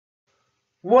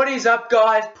What is up,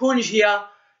 guys? Punj here.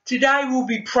 Today we'll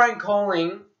be prank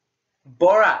calling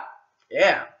Borat.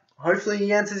 Yeah, hopefully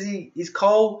he answers his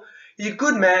call. He's a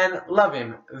good man. Love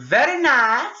him. Very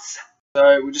nice. So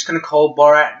we're just going to call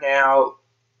Borat now.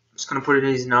 Just going to put in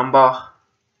his number.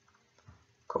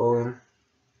 Call him.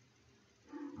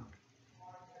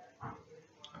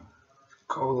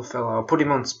 Call the fella. I'll put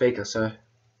him on speaker, so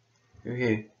you're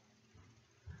here.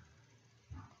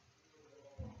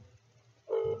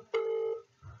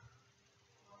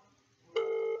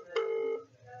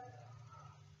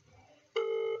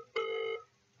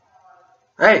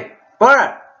 Hey,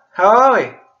 Borat, how are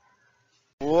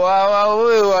we? Wow,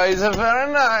 it's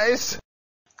very nice.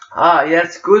 Ah, yeah,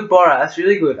 that's good, Borat. That's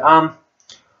really good. I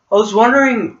was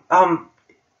wondering,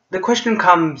 the question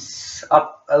comes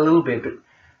up a little bit, but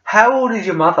how old is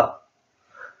your mother?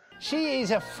 She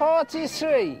is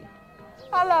 43.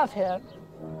 I love her.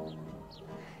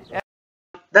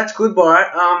 That's good,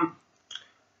 Borat.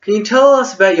 Can you tell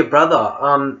us about your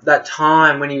brother? That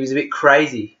time when he was a bit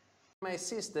crazy. My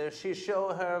sister, she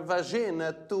showed her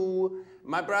vagina to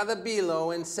my brother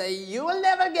below and say, "You will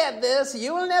never get this,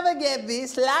 you will never get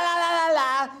this, la la la la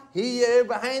la." Here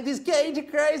behind this cage,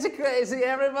 crazy,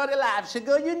 everybody laughs. She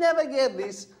go, "You never get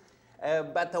this."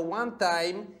 But one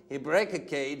time, he break a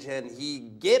cage and he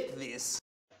get this.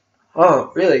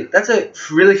 Oh, really? That's a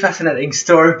really fascinating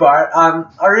story, Borat.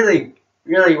 I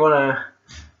really want to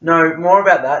know more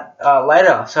about that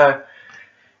later. So,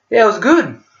 yeah, it was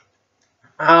good.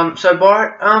 So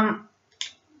Borat,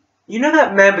 you know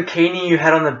that man bikini you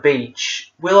had on the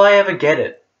beach? Will I ever get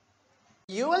it?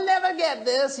 You will never get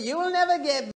this, you will never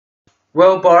get this.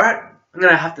 Well, Borat, I'm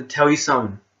gonna have to tell you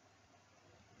something.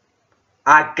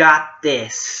 I got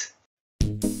this.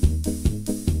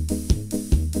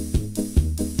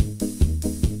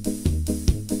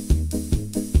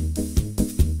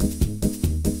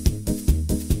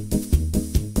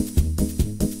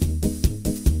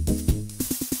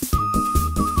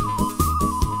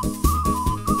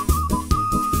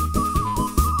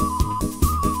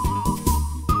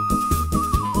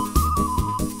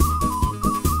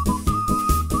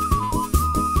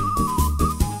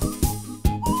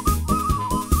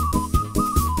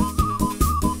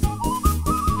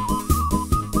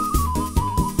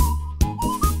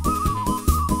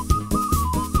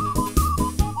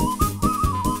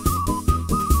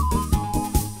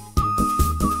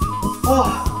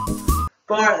 Oh,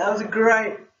 Borat, that was a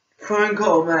great phone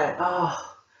call, mate.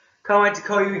 Oh, can't wait to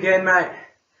call you again, mate.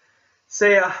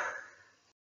 See ya.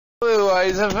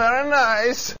 It's very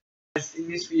nice. In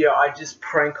this video, I just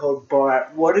prank called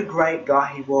Borat. What a great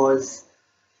guy he was.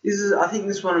 I think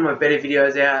this is one of my better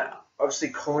videos out.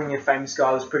 Obviously, calling a famous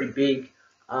guy was pretty big.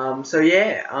 So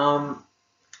yeah.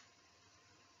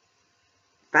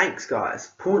 Thanks,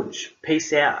 guys. Punch.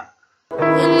 Peace out.